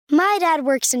My dad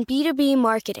works in B2B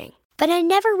marketing, but I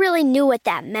never really knew what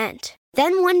that meant.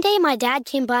 Then one day my dad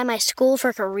came by my school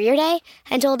for career day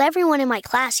and told everyone in my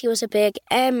class he was a big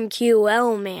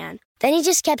MQL man. Then he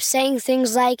just kept saying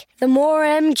things like, the more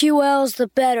MQLs, the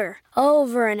better,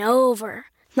 over and over.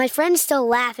 My friends still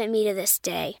laugh at me to this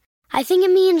day. I think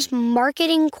it means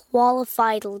marketing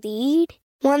qualified lead.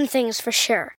 One thing's for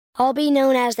sure, I'll be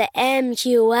known as the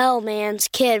MQL man's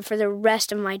kid for the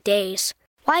rest of my days.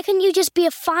 Why couldn't you just be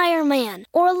a fireman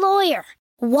or a lawyer?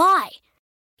 Why?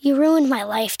 You ruined my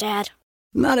life, Dad.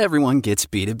 Not everyone gets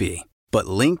B2B, but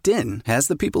LinkedIn has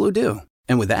the people who do.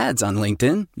 And with ads on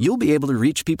LinkedIn, you'll be able to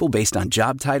reach people based on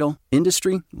job title,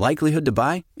 industry, likelihood to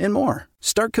buy, and more.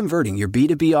 Start converting your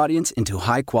B2B audience into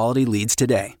high-quality leads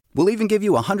today. We'll even give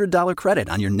you a $100 credit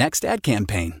on your next ad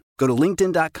campaign. Go to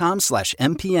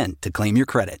linkedin.com/MPN to claim your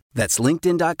credit. That's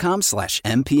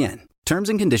linkedin.com/MPN. Terms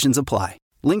and conditions apply.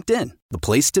 LinkedIn, the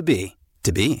place to be,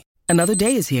 to be. Another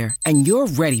day is here, and you're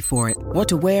ready for it. What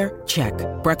to wear? Check.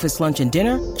 Breakfast, lunch, and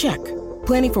dinner? Check.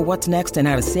 Planning for what's next and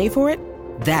how to save for it?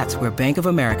 That's where Bank of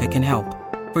America can help.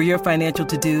 For your financial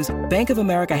to-dos, Bank of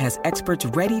America has experts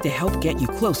ready to help get you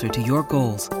closer to your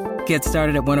goals. Get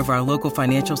started at one of our local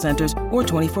financial centers or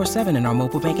 24/7 in our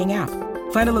mobile banking app.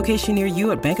 Find a location near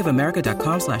you at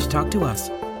bankofamerica.com/talktous.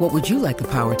 What would you like the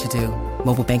power to do?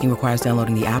 Mobile banking requires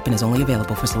downloading the app and is only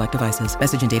available for select devices.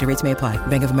 Message and data rates may apply.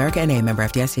 Bank of America N.A., member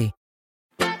FDIC.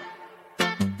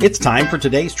 It's time for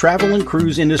today's travel and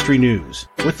cruise industry news.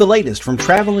 With the latest from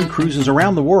travel and cruises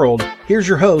around the world, here's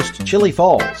your host, Chili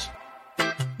Falls.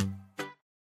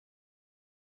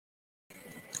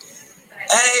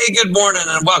 Hey, good morning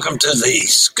and welcome to the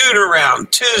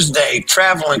Scootaround Tuesday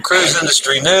Travel and Cruise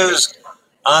Industry News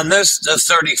on this, the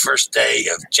 31st day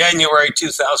of January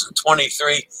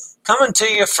 2023, coming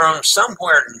to you from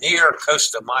somewhere near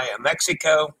Costa Maya,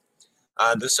 Mexico.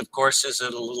 This, of course, is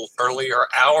at a little earlier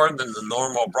hour than the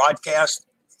normal broadcast.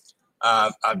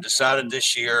 I've decided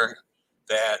this year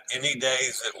that any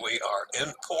days that we are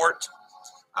in port,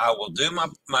 I will do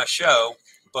my show,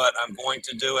 but I'm going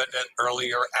to do it at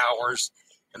earlier hours,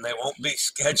 and they won't be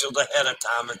scheduled ahead of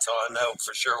time until I know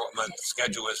for sure what my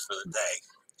schedule is for the day.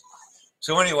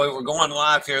 So anyway, we're going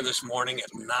live here this morning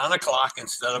at 9 o'clock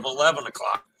instead of 11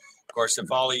 o'clock. Of course,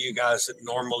 if all of you guys that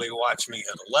normally watch me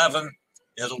at 11,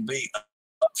 it'll be up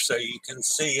so you can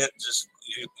see it. Just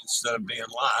instead of being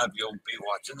live, you'll be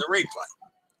watching the replay.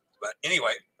 But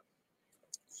anyway,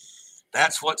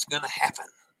 that's what's going to happen.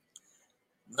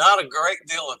 Not a great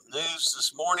deal of news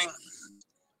this morning.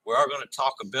 We are going to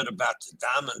talk a bit about the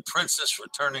Diamond Princess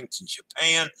returning to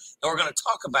Japan. And we're going to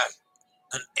talk about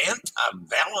an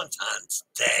anti-Valentine's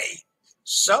Day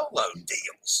solo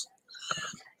deals,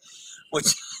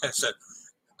 which is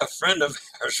a friend of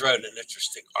ours wrote an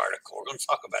interesting article. We're going to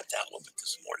talk about that a little bit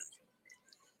this morning.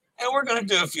 And we're going to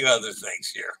do a few other things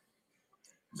here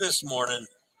this morning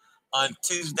on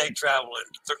Tuesday Travel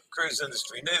and Cruise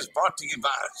Industry News, brought to you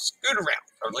by Scootaround,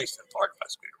 or at least in part by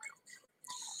Scootaround.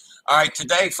 All right,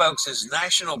 today, folks, is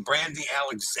National Brandy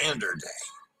Alexander Day.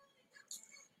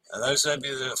 Now, those of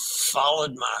you that have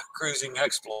followed my cruising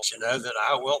exploits, you know that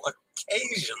I will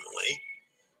occasionally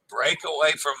break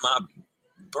away from my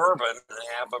bourbon and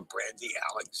have a Brandy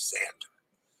Alexander.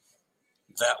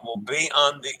 That will be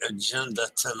on the agenda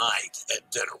tonight at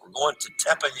dinner. We're going to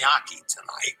teppanyaki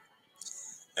tonight.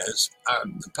 As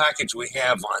the package we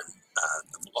have on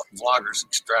the Vloggers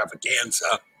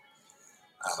Extravaganza,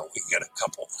 we get a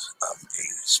couple of the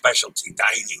specialty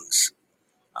dinings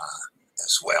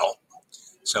as well.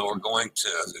 So we're going to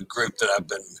the group that I've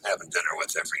been having dinner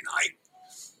with every night.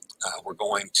 We're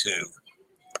going to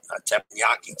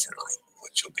teppanyaki tonight,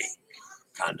 which will be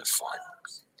kind of fun.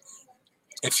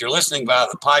 If you're listening via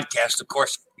the podcast, of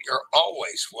course, you're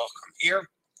always welcome here.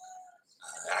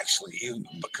 Actually, you've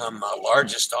become my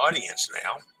largest audience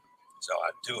now, so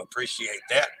I do appreciate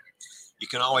that. You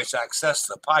can always access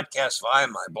the podcast via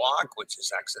my blog, which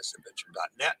is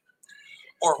accessadventure.net,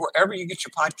 or wherever you get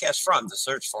your podcast from. To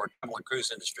search for Travel and Cruise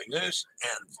Industry News,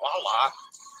 and voila,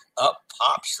 up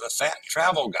pops the Fat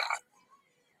Travel Guy.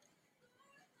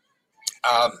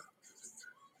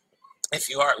 If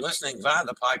you are listening via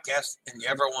the podcast and you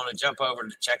ever want to jump over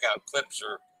to check out clips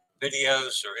or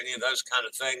videos or any of those kind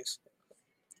of things,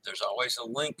 there's always a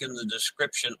link in the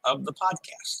description of the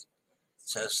podcast. It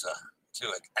says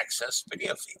to access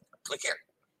video feed. Click here.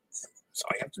 That's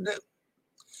all you have to do.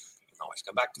 You can always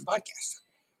go back to the podcast.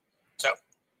 So,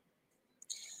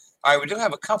 all right, we do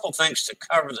have a couple things to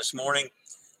cover this morning.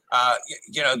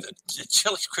 The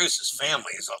Chili Cruises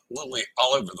family is literally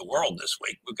all over the world this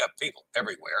week. We've got people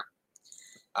everywhere.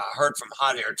 I heard from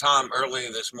Hot Air Tom earlier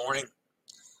this morning.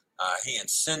 He and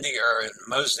Cindy are in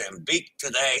Mozambique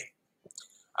today.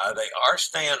 They are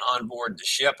staying on board the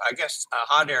ship. I guess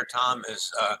Hot Air Tom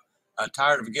is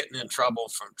tired of getting in trouble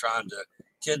from trying to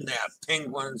kidnap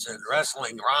penguins and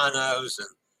wrestling rhinos and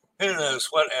who knows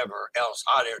whatever else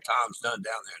Hot Air Tom's done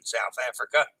down there in South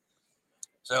Africa.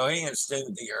 So he and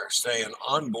Cindy are staying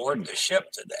on board the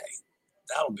ship today.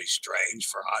 That'll be strange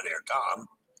for Hot Air Tom.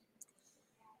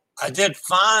 I did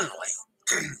finally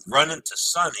run into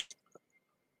Sunny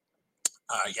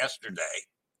yesterday.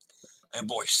 And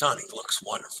boy, Sunny looks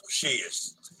wonderful. She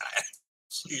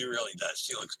really does.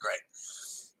 She looks great.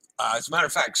 As a matter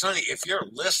of fact, Sunny, if you're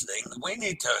listening, we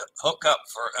need to hook up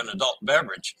for an adult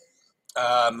beverage.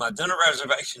 My dinner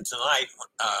reservation tonight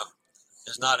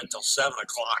is not until 7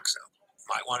 o'clock, so you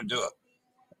might want to do a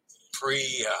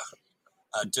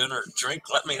pre-dinner drink.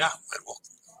 Let me know, and we'll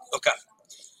hook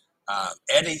up.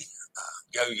 Eddie,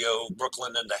 Yo-Yo,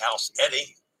 Brooklyn in the house.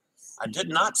 Eddie, I did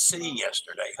not see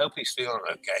yesterday. Hope he's feeling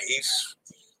okay. He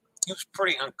was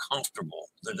pretty uncomfortable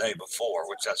the day before,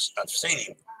 which I've seen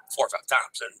him 4 or 5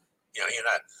 times, and he and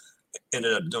I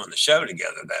ended up doing the show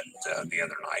together that the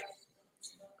other night.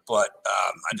 But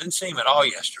I didn't see him at all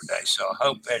yesterday, so I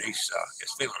hope Eddie's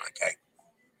is feeling okay.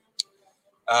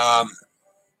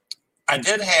 I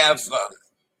did have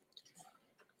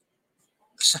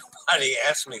somebody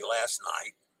ask me last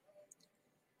night,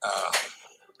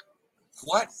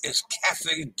 what is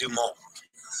Cafe du Monde?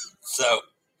 So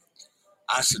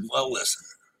I said, well, listen,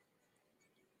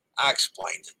 I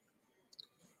explained it.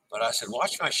 But I said,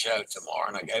 watch my show tomorrow,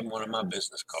 and I gave him one of my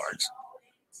business cards.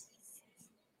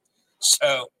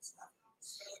 So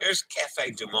here's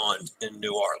Cafe du Monde in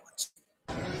New Orleans.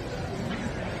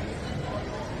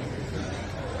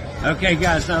 Okay,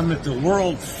 guys, I'm at the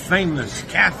world-famous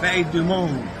Cafe du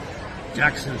Monde,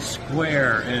 Jackson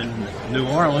Square in New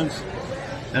Orleans,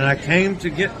 and I came to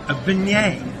get a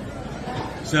beignet.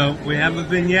 So we have a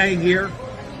beignet here,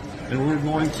 and we're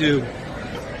going to,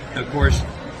 of course,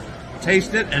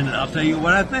 taste it, and I'll tell you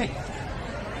what I think.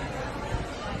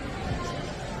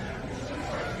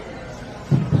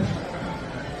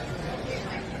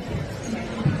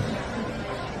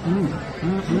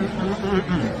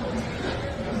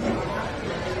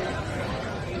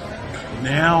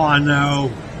 Now I know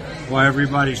why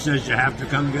everybody says you have to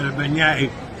come get a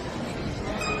beignet.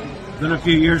 It's been a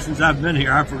few years since I've been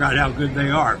here. I forgot how good they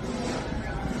are.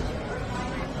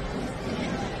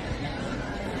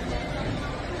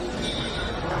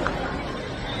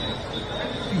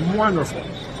 Wonderful.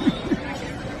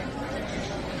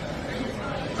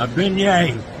 A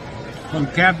beignet from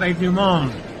Cafe du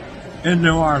Monde in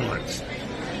New Orleans.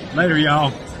 Later,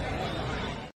 y'all.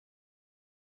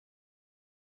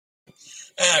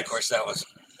 And of course, that was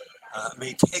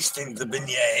me tasting the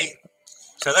beignet.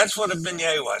 So that's what a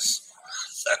beignet was.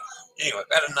 So anyway,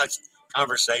 we had a nice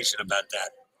conversation about that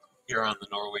here on the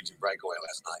Norwegian Breakaway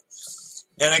last night.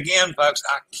 And again, folks,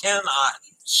 I cannot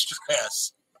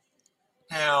stress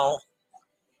how,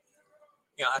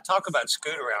 I talk about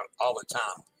Scootaround all the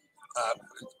time.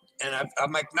 And I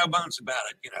make no bones about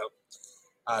it.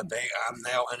 I'm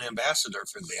now an ambassador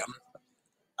for them.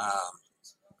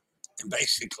 And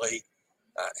basically,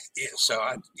 so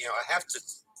I have to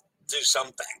do some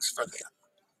things for them,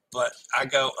 but I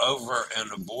go over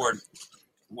and aboard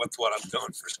with what I'm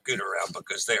doing for Scootaround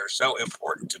because they are so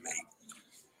important to me.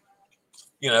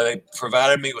 They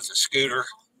provided me with a scooter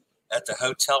at the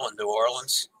hotel in New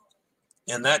Orleans,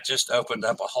 and that just opened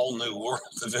up a whole new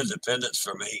world of independence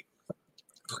for me,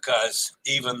 because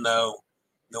even though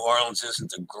New Orleans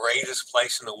isn't the greatest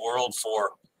place in the world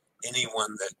for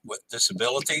anyone with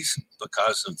disabilities,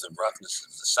 because of the roughness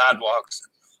of the sidewalks,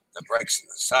 the breaks in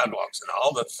the sidewalks, and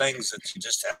all the things that you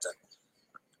just have to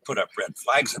put up red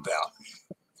flags about,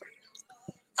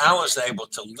 I was able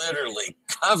to literally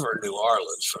cover New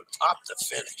Orleans from top to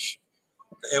finish.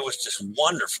 It was just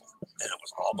wonderful, and it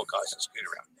was all because of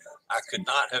Scootaround. I could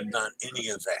not have done any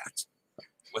of that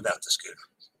without the scooter,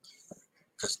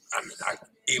 because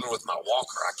even with my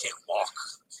walker, I can't walk.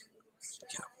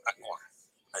 I can walk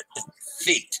in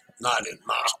feet, not in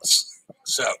miles.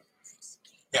 So,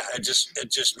 yeah, it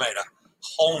just made a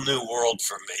whole new world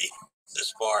for me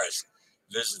as far as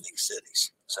visiting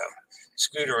cities. So,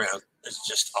 Scootaround is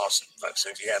just awesome, folks.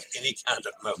 If you have any kind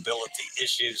of mobility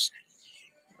issues,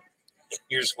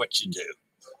 here's what you do.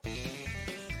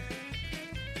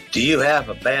 Do you have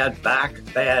a bad back,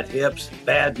 bad hips,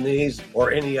 bad knees,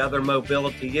 or any other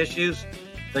mobility issues?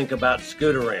 Think about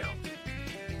Scootaround.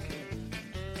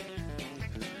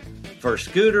 For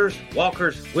scooters,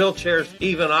 walkers, wheelchairs,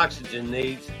 even oxygen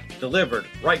needs, delivered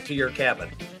right to your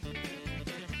cabin.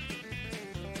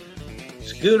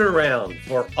 Scootaround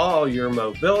for all your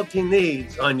mobility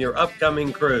needs on your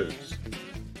upcoming cruise.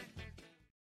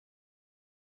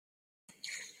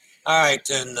 All right,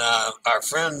 and our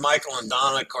friend Michael and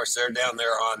Donna, of course, they're down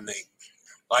there on the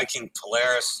Viking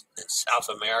Polaris in South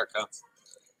America.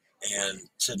 And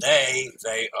today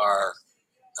they are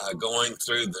going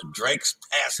through the Drake's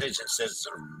Passage, and says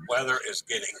the weather is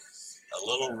getting a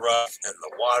little rough and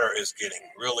the water is getting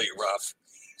really rough.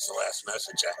 It's the last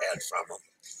message I had from them.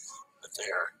 But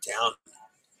they are down,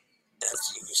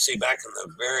 as you can see back in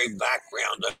the very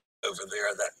background over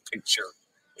there, that picture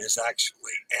is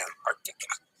actually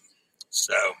Antarctica.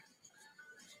 So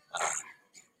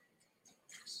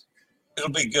it'll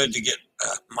be good to get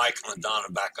Michael and Donna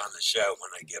back on the show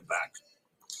when they get back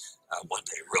one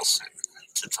day real soon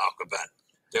to talk about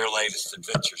their latest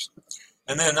adventures.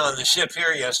 And then on the ship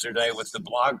here yesterday with the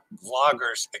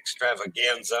vloggers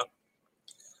extravaganza,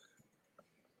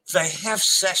 they have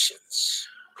sessions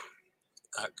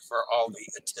for all the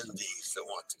attendees that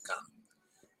want to come.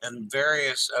 And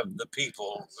various of the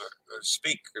people or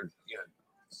speak or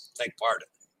take part in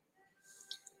it.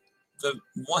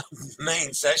 The one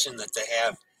main session that they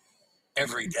have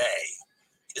every day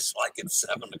is like at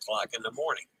 7 o'clock in the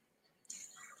morning.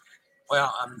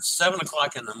 Well, 7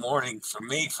 o'clock in the morning for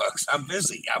me, folks, I'm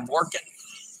busy. I'm working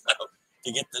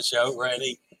to get the show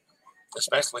ready,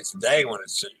 especially today when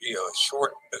it's a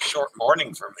short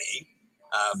morning for me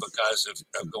because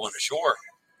of going ashore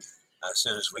as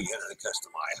soon as we get into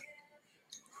Customaya.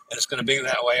 And it's going to be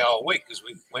that way all week because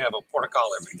we have a port of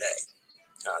call every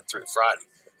day through Friday.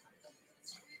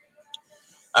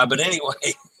 But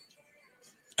anyway,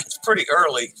 it's pretty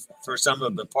early for some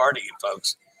of the party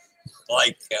folks,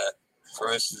 like,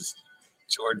 for instance,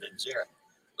 Jordan and Jared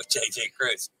with JJ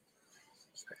Cruz.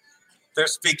 They're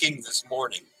speaking this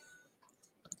morning.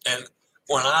 And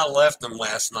when I left them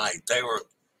last night, I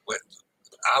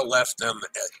left them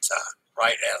at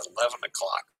right at 11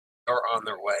 o'clock. They were on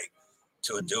their way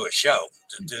to do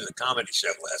the comedy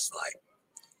show last night.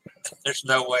 There's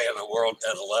no way in the world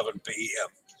at 11 p.m.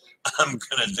 I'm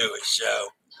going to do a show.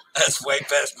 That's way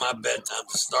past my bedtime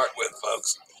to start with,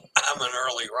 folks. I'm an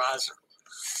early riser.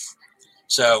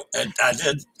 So and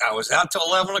I was out till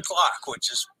 11 o'clock,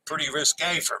 which is pretty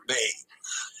risque for me.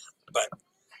 But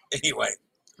anyway,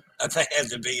 they had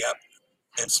to be up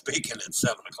and speaking at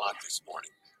 7 o'clock this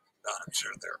morning. I'm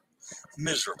sure they're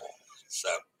miserable. So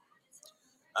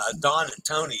Don and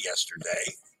Tony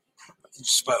yesterday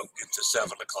spoke at the 7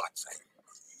 o'clock thing.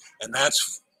 And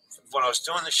that's when I was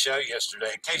doing the show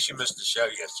yesterday. In case you missed the show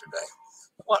yesterday,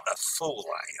 what a fool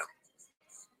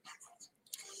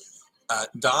I am.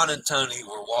 Don and Tony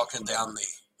were walking down the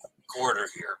corridor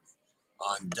here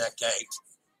on deck 8.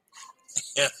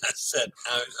 And I said,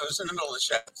 I was in the middle of the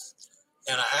show,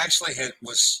 and I actually had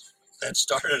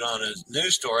started on a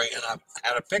news story, and I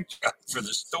had a picture up for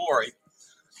the story.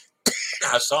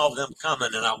 I saw them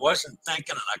coming, and I wasn't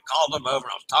thinking, and I called them over,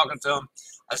 and I was talking to them.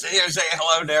 I said, here, say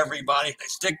hello to everybody. They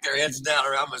stick their heads down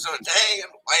around my son, dang,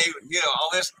 and wave, all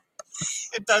this.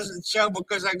 It doesn't show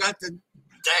because I got the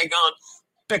daggone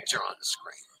picture on the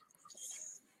screen.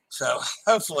 So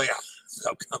hopefully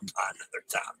they'll come by another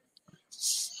time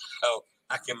so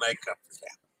I can make up for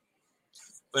that.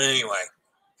 But anyway,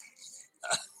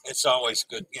 it's always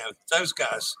good. Those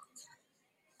guys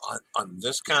on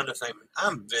this kind of thing,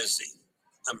 I'm busy.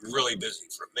 I'm really busy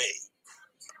for me.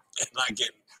 And I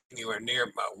get anywhere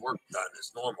near my work done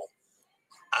as normal.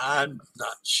 I'm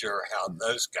not sure how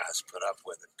those guys put up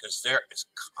with it because there is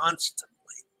constantly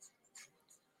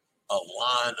a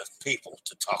line of people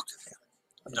to talk to them,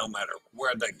 no matter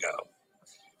where they go.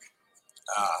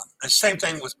 The same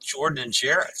thing with Jordan and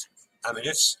Jared. I mean,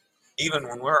 it's even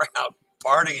when we're out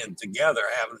partying together,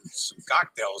 having some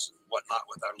cocktails and whatnot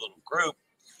with our little group,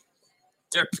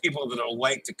 there are people that will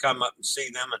wait to come up and see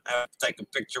them and take a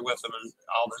picture with them and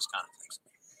all those kind of things.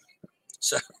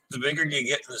 So the bigger you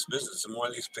get in this business, the more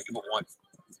these people want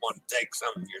to take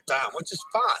some of your time, which is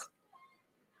fine.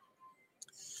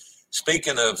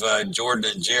 Speaking of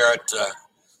Jordan and Jarrett,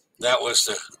 that was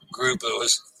the group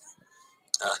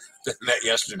that met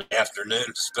yesterday afternoon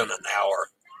to spend an hour.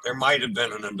 There might have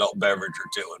been an adult beverage or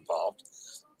two involved.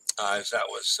 As that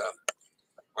was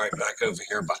right back over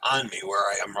here behind me where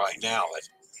I am right now at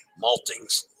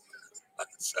Maltings.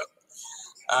 So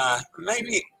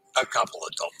maybe a couple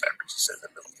adult beverages in the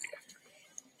middle of the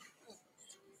afternoon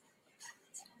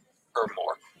or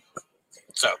more.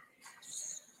 So,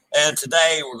 and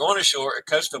today we're going ashore at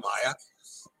Customaya.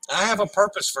 I have a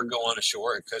purpose for going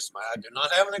ashore at Customaya. I do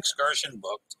not have an excursion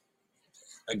booked.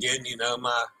 Again,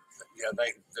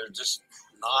 they're just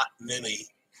not many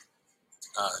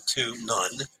to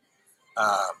none.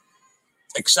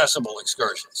 accessible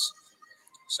excursions.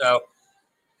 So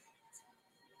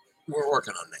we're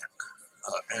working on that.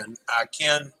 And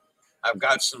I've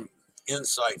got some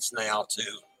insights now to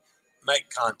make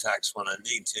contacts when I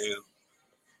need to.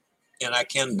 And I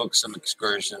can book some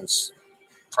excursions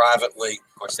privately.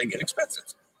 Of course, they get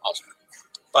expensive also.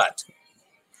 But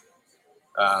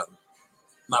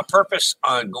my purpose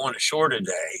on going ashore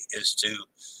today is to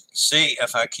see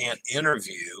if I can't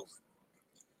interview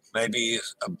maybe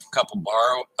a couple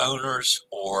bar owners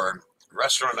or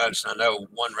restaurant owners. I know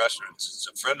one restaurant is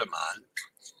a friend of mine.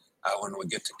 When we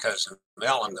get to Cousin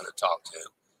Mel, I'm going to talk to.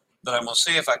 But I'm going to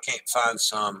see if I can't find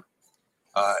some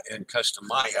in Costa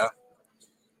Maya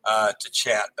to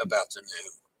chat about the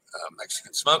new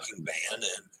Mexican smoking ban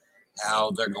and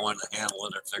how they're going to handle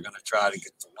it, if they're going to try to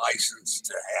get the license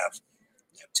to have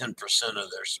 10%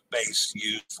 of their space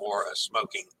used for a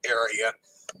smoking area.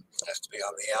 It has to be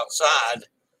on the outside.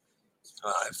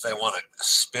 If they want to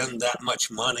spend that much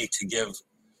money to give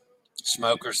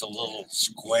smokers a little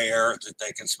square that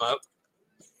they can smoke,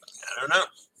 I don't know.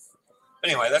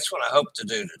 Anyway, that's what I hope to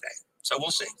do today. So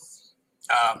we'll see.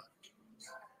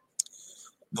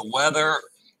 The weather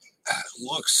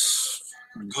looks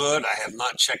good. I have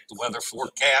not checked the weather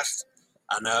forecast.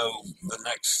 I know the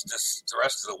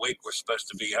rest of the week we're supposed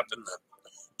to be up in the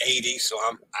 80s, so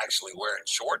I'm actually wearing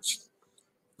shorts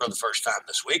for the first time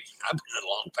this week. I've been in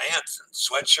long pants and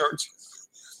sweatshirts,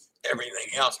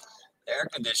 everything else. The air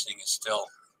conditioning is still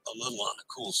a little on the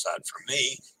cool side for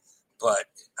me, but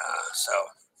so,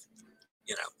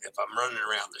 if I'm running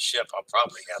around the ship, I'll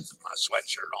probably have my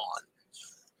sweatshirt on.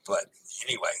 But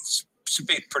anyway, it should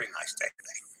be a pretty nice day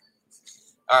today.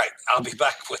 All right, I'll be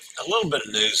back with a little bit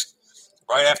of news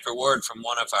right after a word from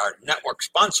one of our network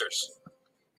sponsors.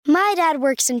 My dad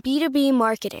works in B2B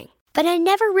marketing, but I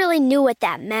never really knew what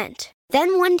that meant.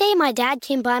 Then one day my dad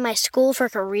came by my school for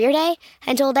career day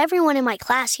and told everyone in my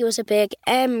class he was a big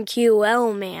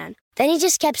MQL man. Then he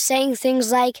just kept saying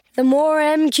things like, the more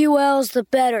MQLs, the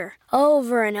better,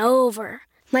 over and over.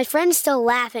 My friends still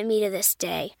laugh at me to this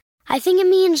day. I think it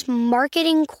means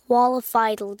marketing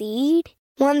qualified lead.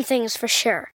 One thing's for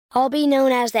sure. I'll be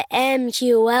known as the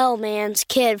MQL man's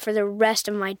kid for the rest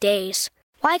of my days.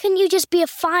 Why couldn't you just be a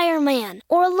fireman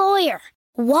or a lawyer?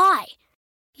 Why?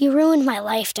 You ruined my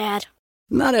life, Dad.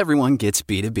 Not everyone gets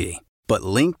B2B, but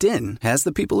LinkedIn has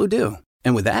the people who do.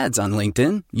 And with ads on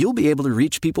LinkedIn, you'll be able to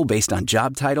reach people based on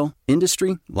job title,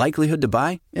 industry, likelihood to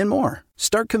buy, and more.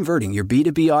 Start converting your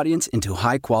B2B audience into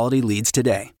high-quality leads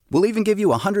today. We'll even give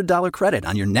you a $100 credit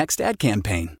on your next ad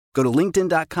campaign. Go to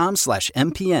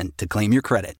linkedin.com/MPN to claim your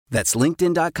credit. That's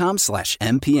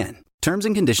linkedin.com/MPN. Terms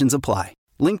and conditions apply.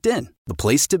 LinkedIn, the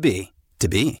place to be, to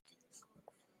be.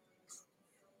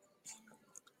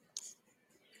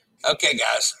 Okay,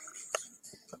 guys.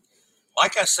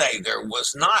 Like I say, there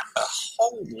was not a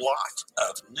whole lot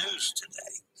of news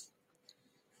today.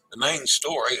 The main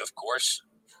story, of course,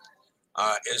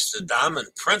 is the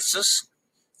Diamond Princess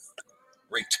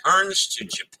returns to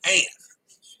Japan.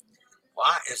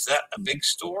 Why is that a big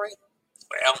story?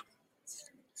 Well,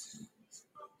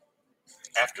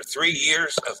 after 3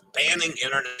 years of banning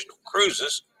international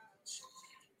cruises,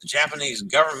 the Japanese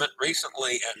government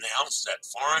recently announced that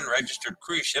foreign registered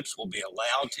cruise ships will be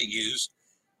allowed to use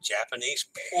Japanese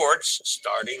ports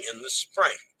starting in the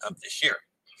spring of this year.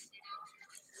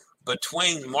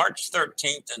 Between March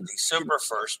 13th and December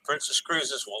 1st, Princess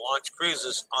Cruises will launch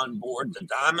cruises on board the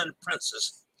Diamond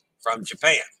Princess from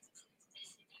Japan.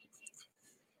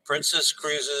 Princess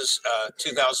Cruises'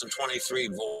 2023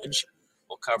 voyage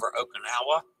will cover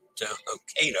Okinawa to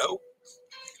Hokkaido.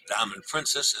 Diamond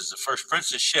Princess is the first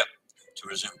princess ship to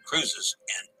resume cruises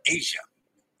in Asia.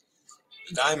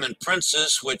 The Diamond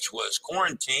Princess, which was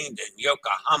quarantined in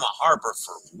Yokohama Harbor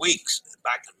for weeks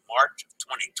back in March of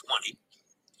 2020,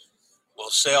 will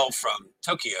sail from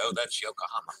Tokyo, that's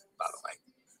Yokohama, by the way.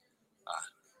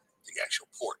 The actual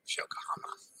port is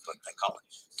Yokohama, but they call it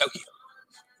Tokyo.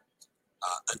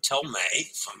 Until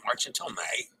May, from March until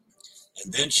May.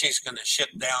 And then she's going to ship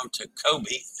down to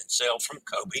Kobe and sail from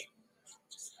Kobe,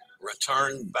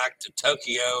 return back to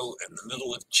Tokyo in the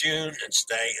middle of June and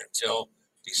stay until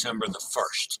December the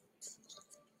 1st.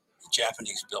 The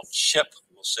Japanese-built ship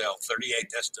will sail 38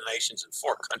 destinations in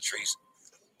 4 countries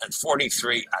and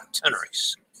 43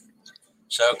 itineraries.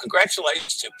 So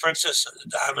congratulations to Princess and the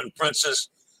Diamond Princess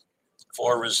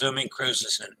for resuming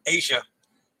cruises in Asia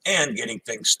and getting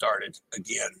things started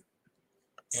again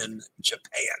in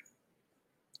Japan.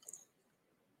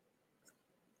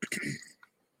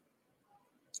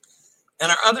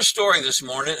 And our other story this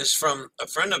morning is from a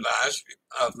friend of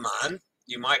mine.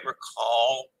 You might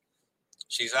recall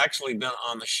She's actually been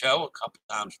on the show a couple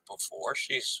times before.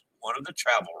 She's one of the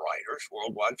travel writers,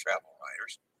 worldwide travel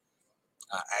writers,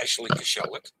 Ashley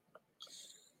Kashowick.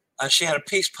 She had a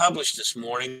piece published this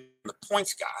morning in the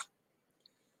Points Guy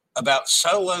about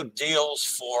solo deals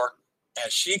for,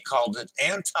 as she called it,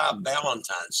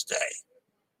 anti-Valentine's Day.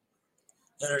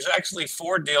 And there's actually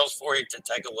 4 deals for you to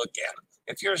take a look at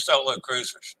if you're a solo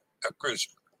cruiser.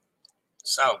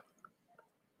 So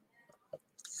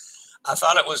I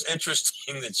thought it was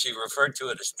interesting that she referred to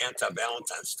it as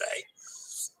anti-Valentine's Day.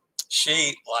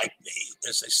 She, like me,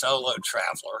 is a solo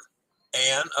traveler.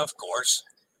 And, of course,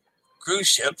 cruise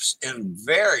ships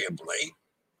invariably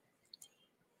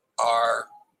are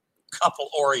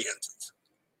couple-oriented.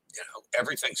 You know,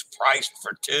 everything's priced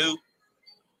for 2.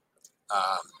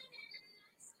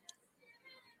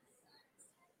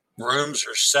 Rooms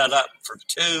are set up for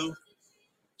 2.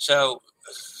 So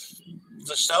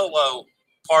the solo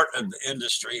part of the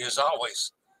industry has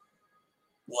always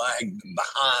lagged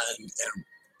behind. And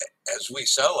as we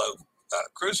solo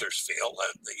cruisers feel,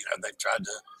 they've tried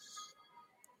to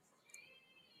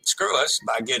screw us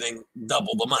by getting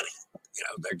double the money. You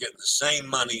know, they're getting the same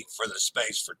money for the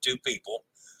space for 2 people,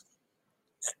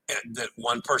 and that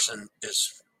one person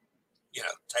is,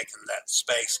 taking that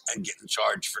space and getting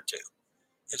charged for 2.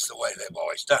 It's the way they've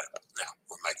always done it. Now,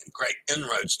 we're making great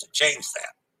inroads to change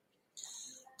that.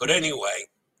 But anyway,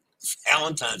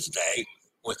 Valentine's Day,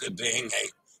 with it being a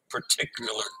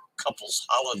particular couple's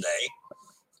holiday,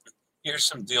 here's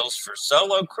some deals for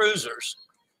solo cruisers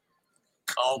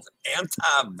called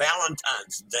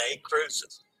anti-Valentine's Day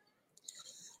cruises.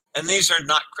 And these are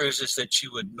not cruises that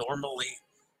you would normally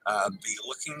be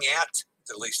looking at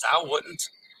least I wouldn't.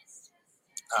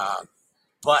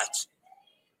 But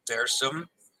there's some,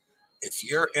 if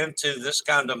you're into this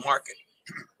kind of market,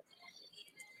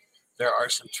 there are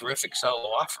some terrific solo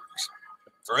offerings.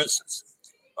 For instance,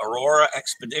 Aurora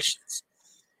Expeditions.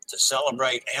 To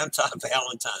celebrate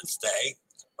anti-Valentine's Day,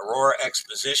 Aurora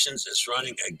Expeditions is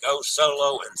running a Go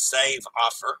Solo and Save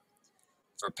offer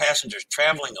for passengers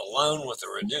traveling alone with a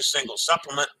reduced single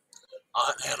supplement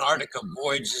on Antarctica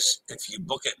voyages if you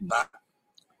book it by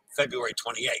February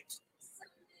 28th.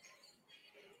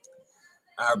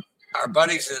 Our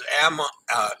buddies at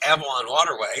Avalon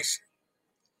Waterways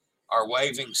are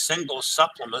waiving single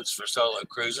supplements for solo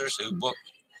cruisers who book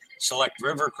select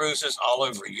river cruises all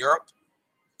over Europe.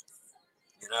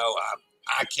 You know,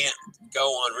 I can't go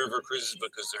on river cruises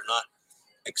because they're not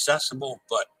accessible,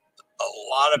 but a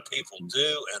lot of people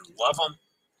do and love them.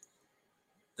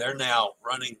 They're now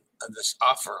running this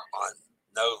offer on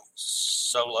no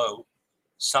solo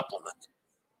supplement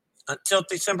until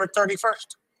December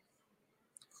 31st.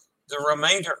 The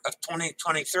remainder of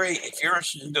 2023, if you're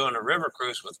interested in doing a river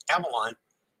cruise with Avalon,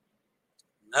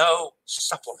 no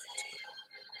supplement.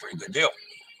 Pretty good deal.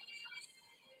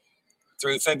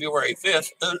 Through February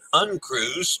 5th,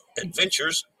 Uncruise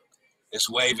Adventures is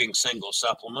waiving single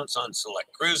supplements on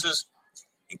select cruises,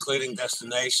 including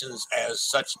destinations as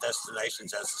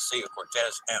the Sea of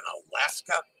Cortez and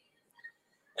Alaska.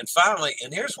 And finally,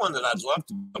 and here's one that I'd love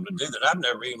to be able to do that I've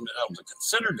never even been able to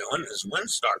consider doing, is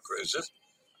Windstar Cruises.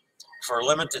 For a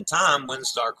limited time,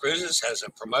 Windstar Cruises has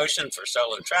a promotion for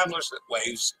solo travelers that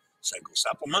waives single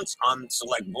supplements on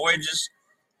select voyages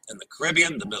in the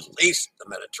Caribbean, the Middle East, the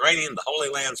Mediterranean, the Holy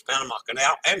Lands, Panama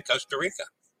Canal, and Costa Rica.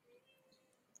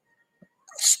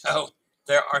 So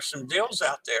there are some deals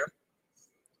out there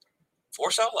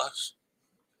for solos,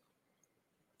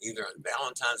 either on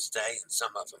Valentine's Day and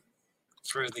some of them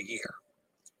through the year.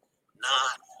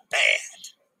 Not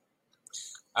bad.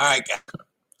 All right, guys.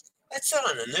 That's it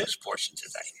on the news portion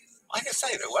today. Like I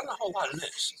say, there wasn't a whole lot of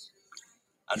news.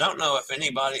 I don't know if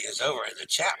anybody is over in the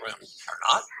chat room or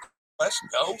not. Let's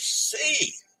go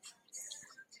see.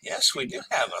 Yes, we do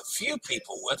have a few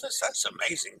people with us. That's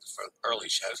amazing for early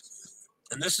shows.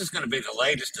 And this is going to be the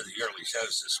latest of the early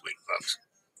shows this week, folks,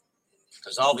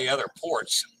 because all the other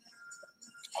ports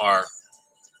are,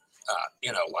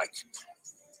 like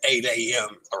 8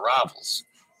 a.m. arrivals.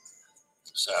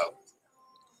 So,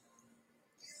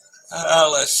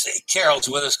 let's see. Carol's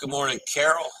with us. Good morning,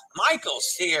 Carol.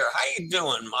 Michael's here. How you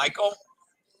doing, Michael?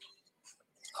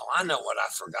 Oh, I know what I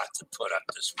forgot to put up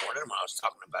this morning when I was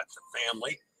talking about the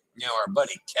family. You know, our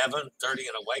buddy Kevin, 30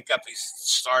 and a wake up, he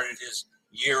started his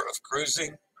year of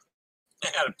cruising. I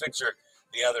had a picture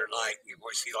the other night. He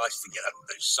likes to get up with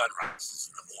those sunrises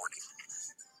in the morning.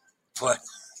 But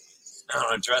I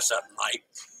want to dress up night.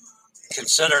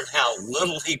 Considering how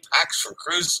little he packs for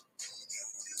cruise,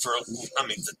 the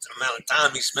amount of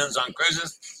time he spends on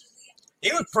cruises,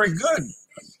 he looked pretty good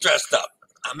dressed up.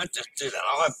 I meant to do that.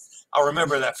 I'll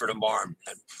remember that for tomorrow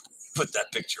and put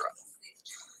that picture up.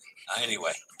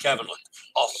 Anyway, Kevin looked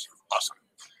awesome.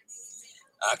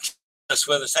 Kenneth's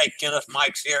with us. Hey, Kenneth,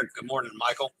 Mike's here. Good morning,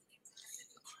 Michael.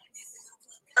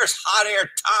 There's Hot Air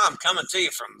Tom coming to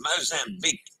you from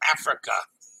Mozambique, Africa.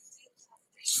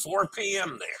 It's 4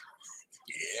 p.m. there.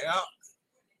 Yeah.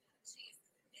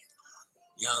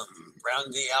 Yum.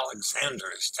 Brandy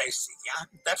Alexander is tasty. Yeah,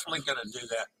 I'm definitely going to do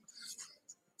that.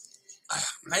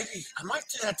 Maybe I might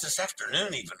do that this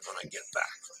afternoon even when I get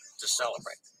back to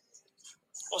celebrate.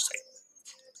 We'll see.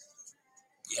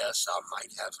 Yes, I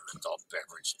might have an adult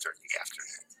beverage during the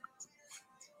afternoon.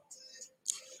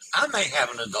 I may have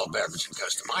an adult beverage in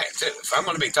Costa Maya, too. If I'm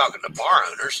going to be talking to bar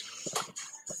owners,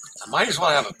 I might as well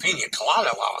have a pina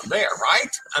colada while I'm there,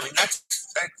 right? I mean, that's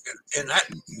in that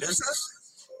business.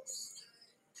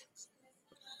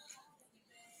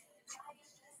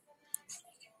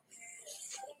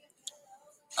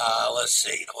 Let's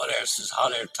see. What else is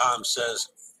Hot Air Tom says?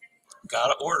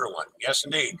 Gotta order one. Yes,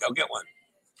 indeed. Go get one.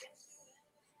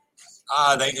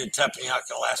 They did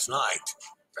teppanyaki last night.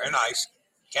 Very nice.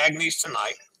 Cagney's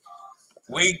tonight.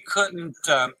 We couldn't,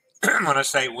 when I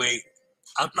say we,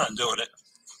 I'm not doing it.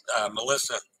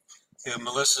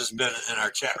 Melissa's been in our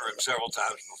chat room several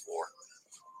times before.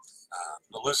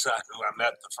 Melissa, who I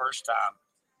met the first time,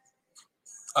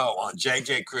 on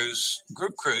JJ Cruise,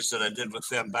 group cruise that I did with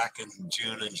them back in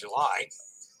June and July.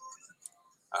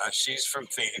 She's from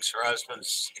Phoenix. Her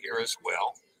husband's here as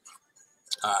well.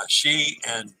 She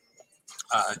and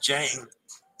Jane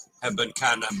have been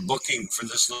kind of booking for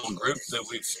this little group that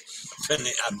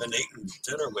I've been eating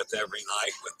dinner with every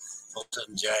night with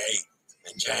Milton, Jay,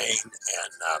 and Jane,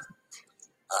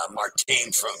 and Martine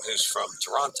who's from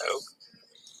Toronto.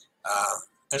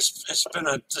 It's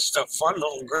been just a fun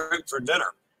little group for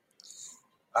dinner.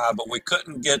 But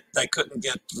they couldn't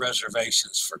get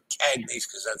reservations for Cagney's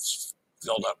because that's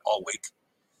filled up all week.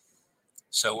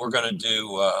 So we're going to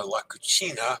do La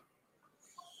Cucina.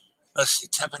 Let's see,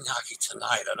 teppanyaki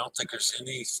tonight. I don't think there's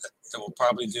any. We'll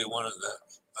probably do one of the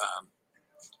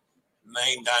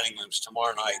main dining rooms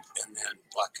tomorrow night, and then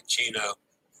La Cucina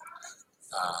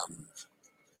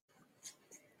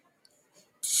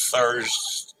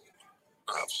Thursday.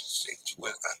 I don't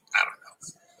know.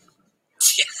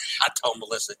 Yeah, I told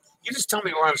Melissa, you just tell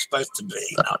me where I'm supposed to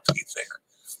be, and I'll be there.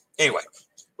 Anyway,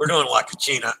 we're doing La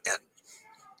Cucina and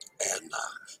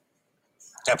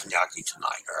teppanyaki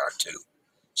tonight are our two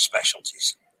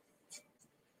specialties.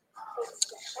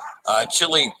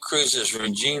 Chile Cruises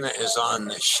Regina is on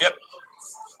the ship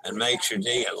and Maitre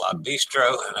D at La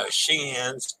Bistro and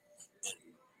Oceans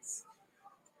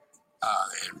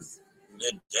in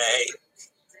midday.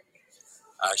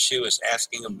 She was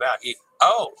asking about you.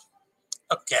 Oh,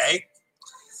 okay.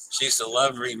 She's the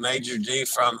lovely Major D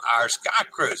from our Sky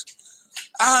Cruise.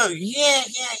 Oh, yeah.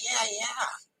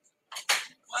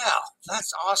 Well,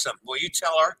 that's awesome. Will you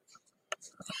tell her?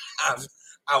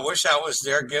 I wish I was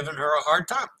there giving her a hard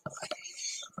time.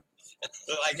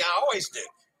 Like I always do.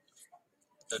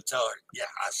 To tell her, yeah,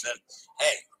 I said,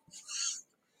 hey,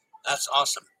 that's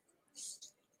awesome.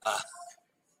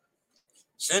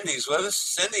 Cindy's with us.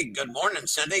 Cindy, good morning,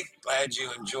 Cindy. Glad you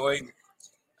enjoyed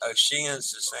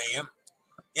Sheehan's this AM.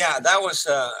 Yeah, that was,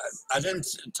 I didn't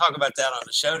talk about that on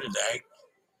the show today.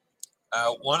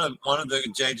 One of the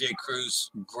JJ Cruise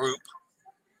group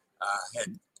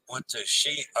had went to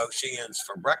Sheehan's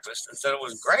for breakfast and said it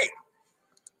was great.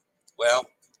 Well,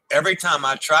 every time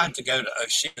I tried to go to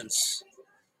Sheehan's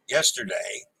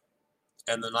yesterday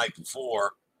and the night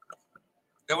before,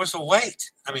 there was a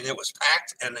wait. I mean, it was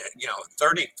packed and,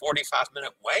 30,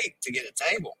 45-minute wait to get a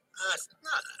table. I said, no.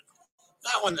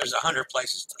 Not when there's 100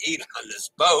 places to eat on this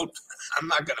boat. I'm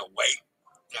not going to wait.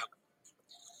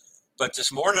 But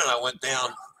this morning I went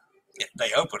down.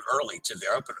 They open early too.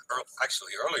 They're open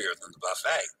actually earlier than the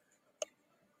buffet.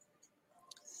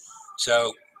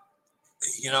 So,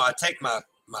 I take my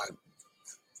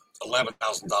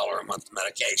 $11,000 a month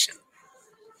medication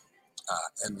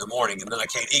in the morning, and then I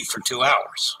can't eat for 2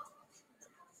 hours.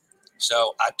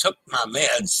 So I took my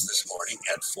meds this morning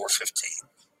at 4:15.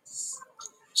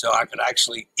 So I could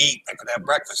actually eat. I could have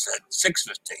breakfast at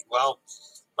 6:15. Well,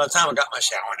 by the time I got my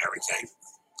shower and everything,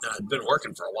 and I'd been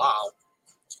working for a while,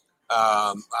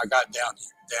 I got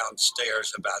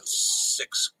downstairs about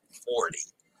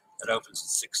 6:40. It opens at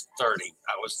 6:30.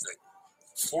 I was the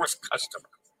fourth customer.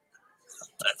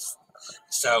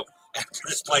 So after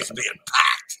this place being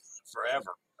packed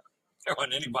forever, there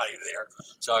wasn't anybody there.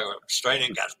 So I went straight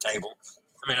in, got a table.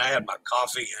 I mean, I had my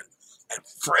coffee and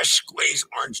fresh squeezed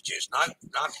orange juice, not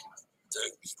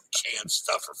the canned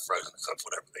stuff or frozen stuff,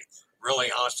 whatever.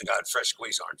 Really, honest to God, fresh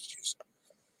squeezed orange juice.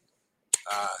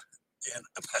 In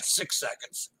about 6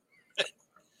 seconds,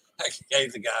 I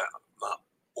gave the guy my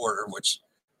order, which,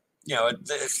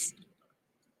 it's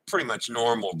pretty much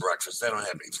normal breakfast. They don't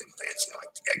have anything fancy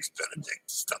like the eggs Benedict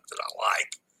stuff that I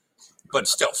like. But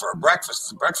still, for a breakfast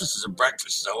is a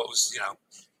breakfast. So it was,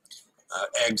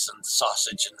 eggs and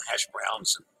sausage and hash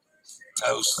browns and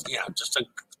toast, just a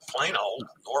plain old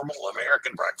normal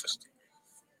American breakfast.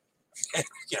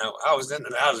 I was in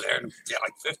and out of there in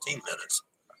like 15 minutes.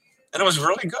 And it was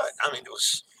really good. I mean, it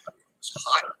was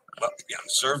hot, but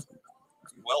served,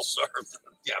 well served.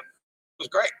 Yeah, it was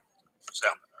great. So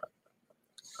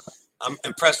I'm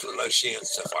impressed with Ocean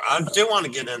so far. I do want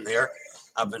to get in there.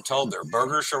 I've been told their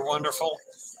burgers are wonderful,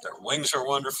 their wings are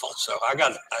wonderful. So I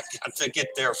got to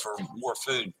get there for more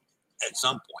food at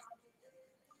some point.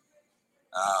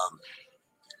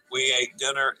 We ate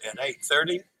dinner at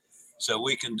 8:30, so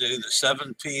we can do the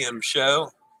 7 p.m.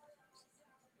 show.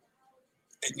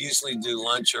 And usually do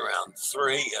lunch around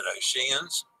 3 at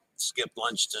O'Shea's. Skip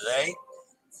lunch today.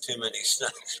 Too many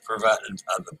snacks provided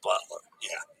by the butler.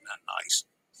 Yeah, not nice.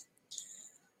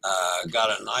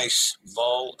 Got a nice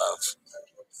bowl of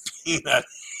peanut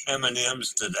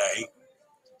M&Ms today,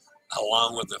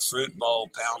 along with a fruit bowl,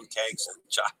 pound cakes, and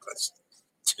chocolates.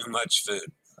 Too much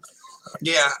food.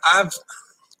 Yeah, I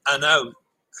know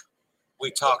I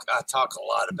talk a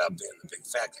lot about being a big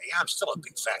fat guy. Yeah, I'm still a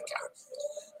big fat guy.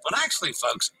 But actually,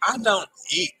 folks, I don't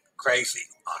eat crazy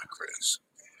on a cruise.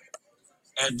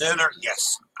 And dinner,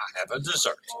 yes, I have a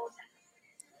dessert.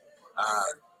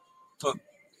 But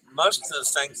most of the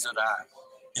things that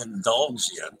I indulge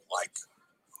in, like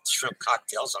shrimp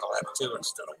cocktails, I'll have 2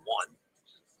 instead of 1.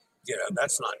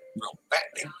 That's not real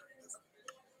fattening.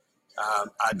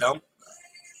 I don't,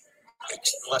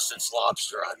 unless it's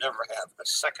lobster, I never have a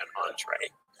second entree.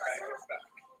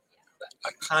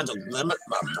 I kind of limit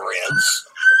my breads.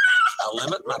 I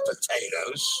limit my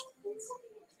potatoes.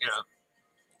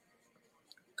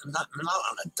 I'm not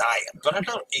on a diet, but I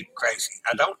don't eat crazy.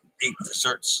 I don't eat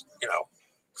desserts,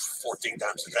 14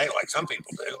 times a day like some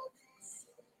people do.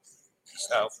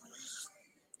 So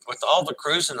with all the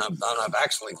cruising I've done, I've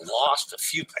actually lost a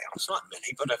few pounds, not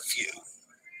many, but a few.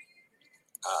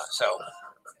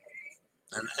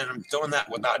 And I'm doing that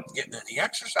without getting any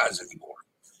exercise anymore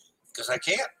because I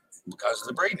can't because of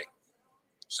the breathing.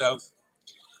 So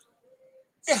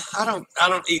yeah, I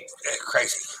don't eat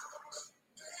crazy.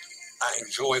 I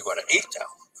enjoy what I eat,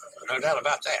 though. No doubt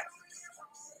about that.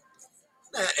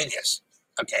 And yes,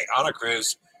 okay, on a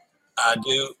cruise, I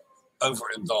do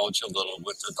overindulge a little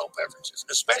with adult beverages,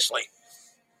 especially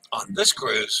on this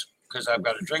cruise because I've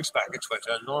got a drinks package, which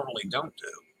I normally don't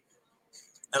do.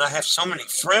 And I have so many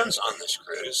friends on this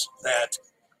cruise that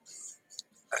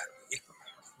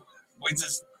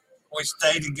we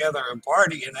stay together and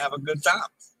party and have a good time.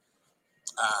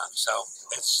 So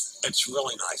it's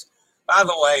really nice. By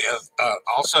the way,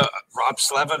 also Rob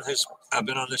Slevin, who's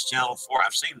been on this channel before.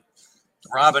 I've seen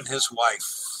Rob and his wife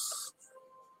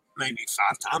maybe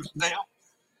 5 times now.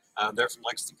 They're from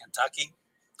Lexington, Kentucky.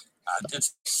 Did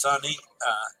Sunny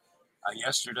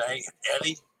yesterday, and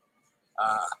Eddie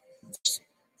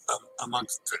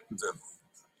amongst the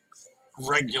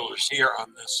regulars here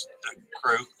on this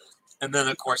crew. And then,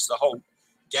 of course, the whole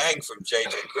gang from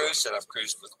JJ Cruise that I've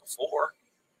cruised with before.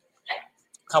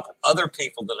 A couple other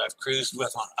people that I've cruised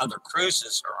with on other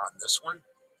cruises are on this one.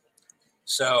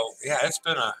 So yeah, it's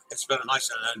been a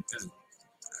nice one. It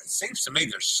seems to me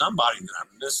there's somebody that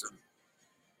I'm missing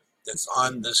that's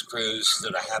on this cruise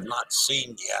that I have not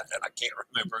seen yet, and I can't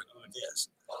remember who it is.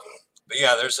 But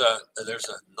yeah, there's a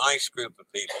nice group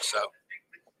of people. So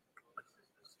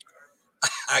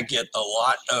I get a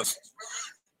lot of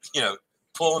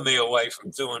pulling me away from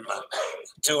doing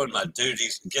my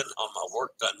duties and getting all my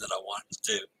work done that I want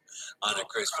to do on a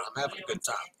cruise. But I'm having a good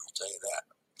time, I'll tell you that.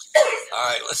 All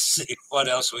right, let's see what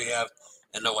else we have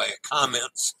in the way of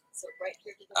comments.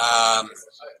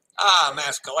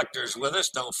 Mass Collector's with us.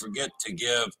 Don't forget to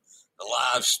give the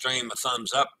live stream a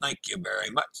thumbs up. Thank you very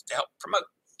much to help promote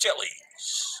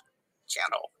Chili's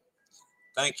channel.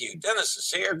 Thank you. Dennis is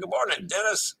here. Good morning,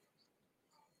 Dennis.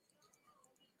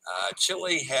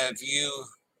 Chili, have you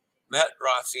met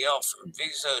Raphael from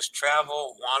Visos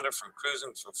Travel, Wanda from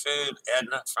Cruising for Food,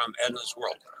 Edna from Edna's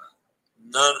World?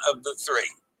 None of the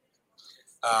three.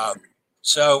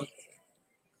 So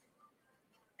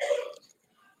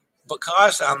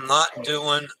because I'm not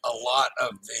doing a lot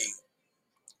of the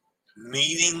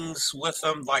meetings with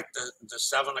them, like the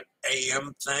 7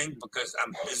 a.m. thing, because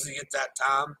I'm busy at that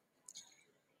time,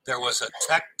 there was a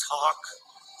tech talk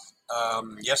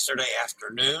yesterday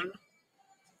afternoon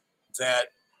that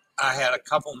I had a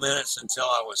couple minutes until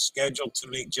I was scheduled to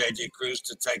meet JJ Cruz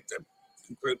to take the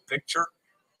group picture.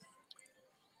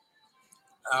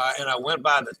 And I went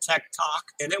by the Tech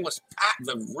Talk, and it was packed.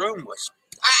 The room was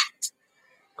packed.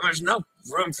 There's no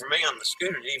room for me on the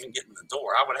scooter to even get in the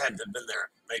door. I would have had to have been there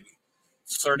maybe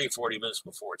 30, 40 minutes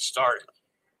before it started.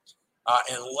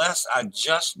 Unless I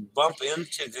just bump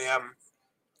into them,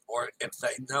 or if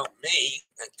they know me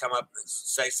and come up and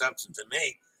say something to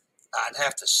me, I'd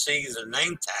have to see the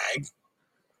name tag.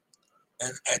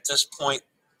 And at this point,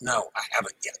 no, I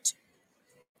haven't yet.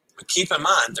 But keep in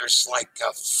mind, there's like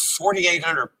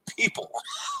 4,800 people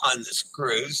on this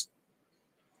cruise,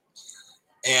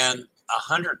 and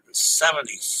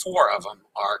 174 of them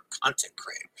are content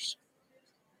creators.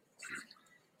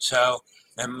 So,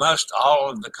 and most all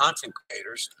of the content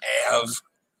creators have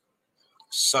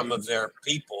some of their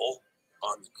people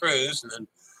on the cruise. And then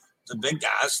the big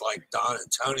guys like Don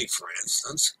and Tony, for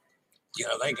instance,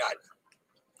 they got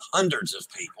hundreds of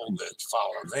people that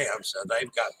follow them. So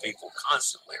they've got people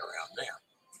constantly around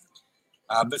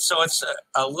them. But so it's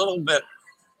a little bit,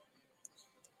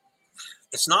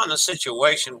 it's not in a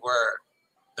situation where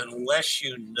unless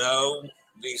you know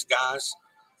these guys,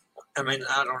 I mean,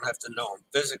 I don't have to know them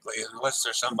physically unless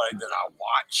there's somebody that I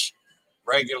watch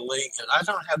regularly, and I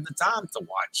don't have the time to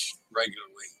watch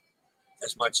regularly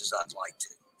as much as I'd like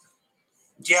to.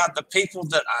 Yeah, the people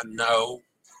that I know,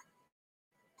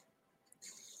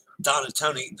 Don and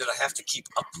Tony, that I have to keep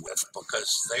up with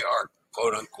because they are,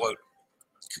 quote unquote,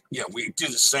 we do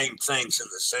the same things in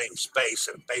the same space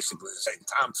and basically the same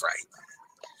time frame.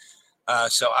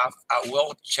 So I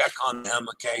will check on them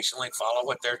occasionally, follow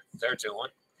what they're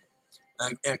doing.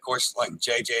 And of course, like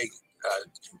JJ,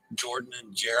 Jordan,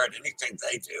 and Jared, anything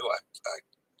they do, I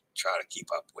try to keep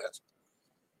up with.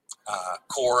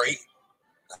 Corey,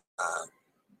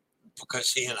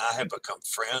 because he and I have become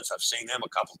friends. I've seen him a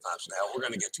couple times now. We're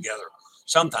going to get together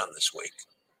sometime this week.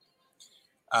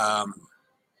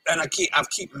 And I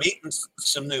keep meeting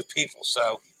some new people.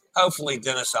 So hopefully,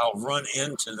 Dennis, I'll run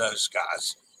into those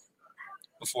guys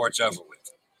before it's over with.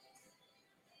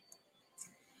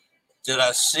 Did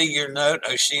I see your note?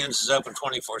 Oceans is open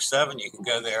 24/7. You can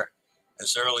go there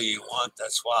as early as you want.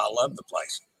 That's why I love the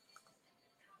place.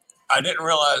 I didn't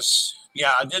realize,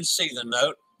 I did see the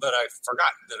note, but I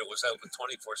forgot that it was open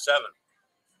 24/7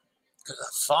 because I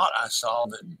thought I saw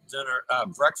that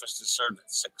breakfast is served at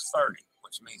 6:30,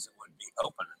 which means it would be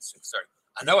open at 6:30.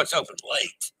 I know it's open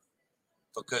late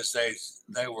because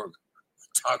they were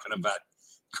talking about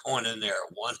going in there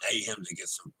at 1 a.m. to get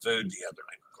some food the other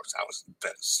night. Of course, I was in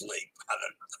bed asleep. I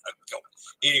don't go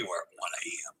anywhere at 1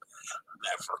 a.m.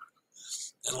 Never,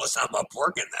 unless I'm up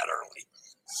working that early.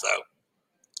 So,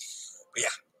 but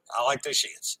yeah, I like those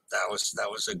sheets. That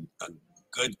was a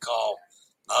good call,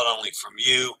 not only from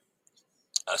you,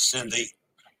 Cindy,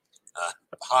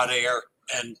 Hot Air,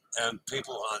 and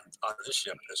people on this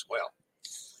ship as well.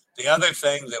 The other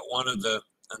thing that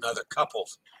another couple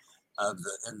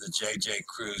in the JJ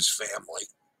Cruise family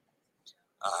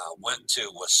went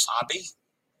to Wasabi,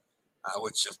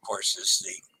 which of course is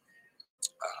the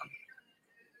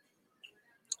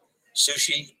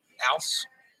sushi house.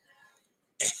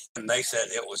 And they said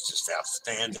it was just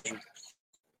outstanding.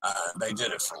 They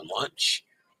did it for lunch.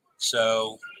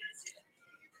 So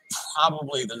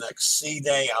probably the next sea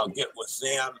day, I'll get with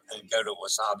them and go to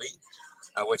Wasabi,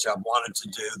 which I wanted to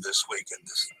do this weekend.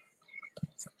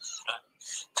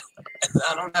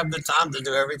 I don't have the time to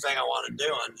do everything I want to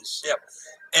do on the ship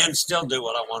and still do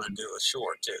what I want to do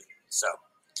ashore too. So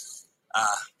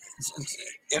it's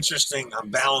interesting. I'm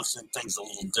balancing things a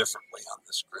little differently on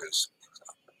this cruise. So,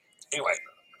 anyway.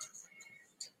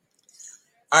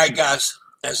 All right, guys,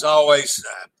 as always,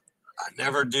 I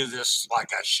never do this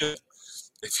like I should.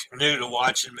 If you're new to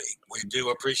watching me, we do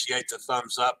appreciate the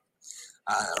thumbs up.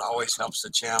 It always helps the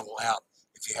channel out.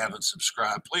 If you haven't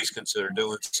subscribed, please consider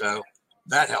doing so.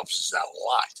 That helps us out a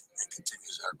lot and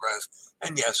continues our growth.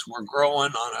 And yes, we're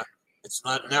growing it's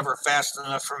never fast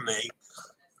enough for me,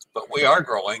 but we are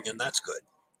growing, and that's good.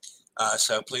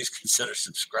 So please consider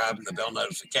subscribing. The bell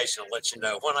notification will let you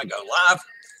know when I go live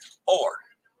or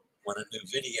when a new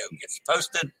video gets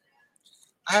posted.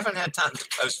 I haven't had time to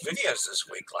post videos this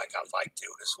week like I'd like to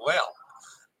as well.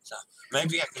 So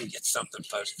maybe I can get something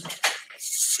posted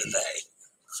today.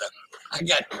 So I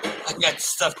got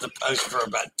stuff to post for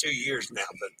about 2 years now,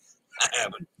 but I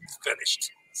haven't finished.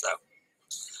 So,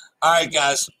 all right,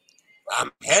 guys,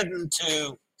 I'm heading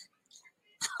to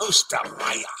Costa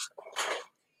Maya.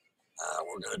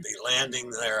 We're going to be landing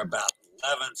there about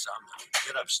 11, so I'm going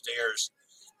to get upstairs,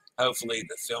 hopefully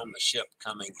to film the ship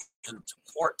coming into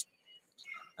port.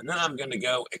 And then I'm going to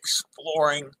go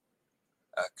exploring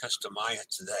Costa Maya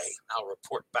today. I'll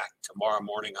report back tomorrow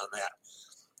morning on that.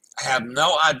 I have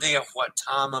no idea what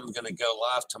time I'm going to go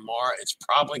live tomorrow. It's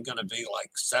probably going to be like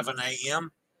 7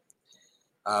 a.m.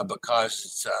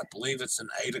 Because I believe it's an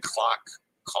 8 o'clock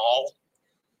call.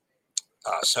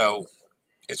 So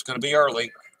it's going to be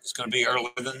early. It's going to be earlier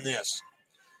than this.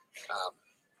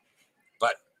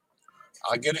 But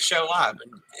I'll get a show live.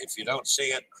 And if you don't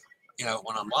see it,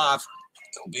 when I'm live,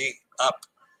 it'll be up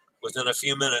within a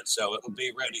few minutes. So it'll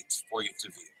be ready for you to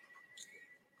view.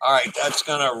 All right, that's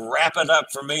going to wrap it up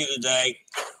for me today.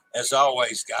 As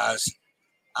always, guys,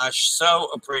 I so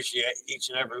appreciate each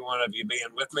and every one of you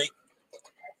being with me.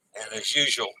 And as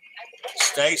usual,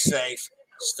 stay safe,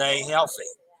 stay healthy.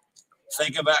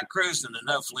 Think about cruising, and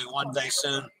hopefully one day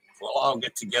soon we'll all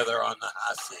get together on the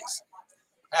high seas.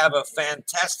 Have a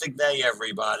fantastic day,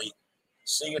 everybody.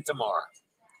 See you tomorrow.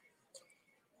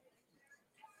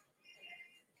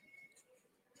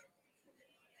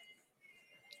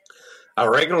 I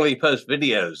regularly post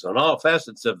videos on all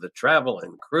facets of the travel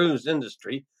and cruise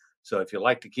industry, so if you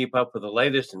like to keep up with the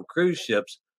latest in cruise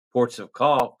ships, ports of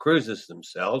call, cruises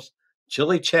themselves,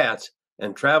 chilly chats,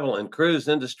 and travel and cruise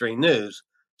industry news,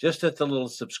 just hit the little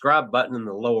subscribe button in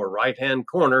the lower right-hand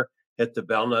corner, hit the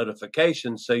bell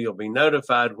notification so you'll be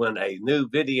notified when a new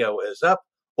video is up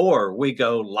or we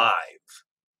go live.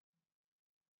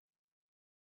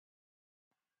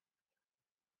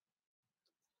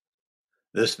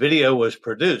 This video was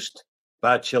produced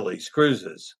by Chili's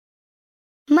Cruises.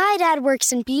 My dad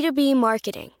works in B2B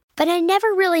marketing, but I never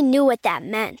really knew what that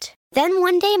meant. Then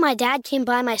one day my dad came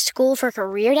by my school for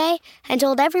career day and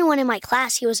told everyone in my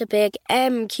class he was a big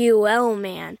MQL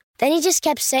man. Then he just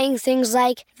kept saying things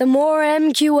like, the more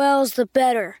MQLs, the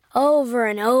better, over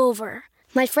and over.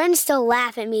 My friends still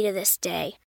laugh at me to this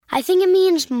day. I think it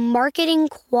means marketing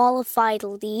qualified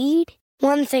lead.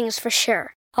 One thing's for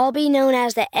sure. I'll be known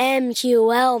as the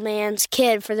MQL man's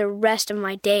kid for the rest of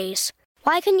my days.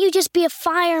 Why couldn't you just be a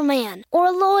fireman or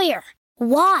a lawyer?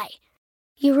 Why?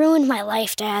 You ruined my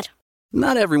life, Dad.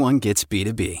 Not everyone gets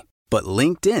B2B, but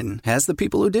LinkedIn has the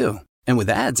people who do. And with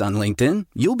ads on LinkedIn,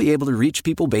 you'll be able to reach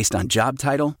people based on job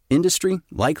title, industry,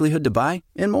 likelihood to buy,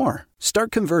 and more.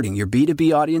 Start converting your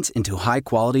B2B audience into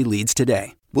high-quality leads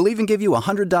today. We'll even give you a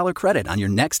 $100 credit on your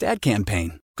next ad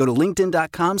campaign. Go to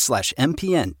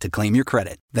linkedin.com/MPN to claim your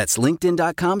credit. That's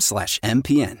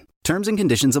linkedin.com/MPN. Terms and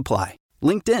conditions apply.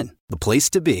 LinkedIn, the place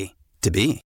to be.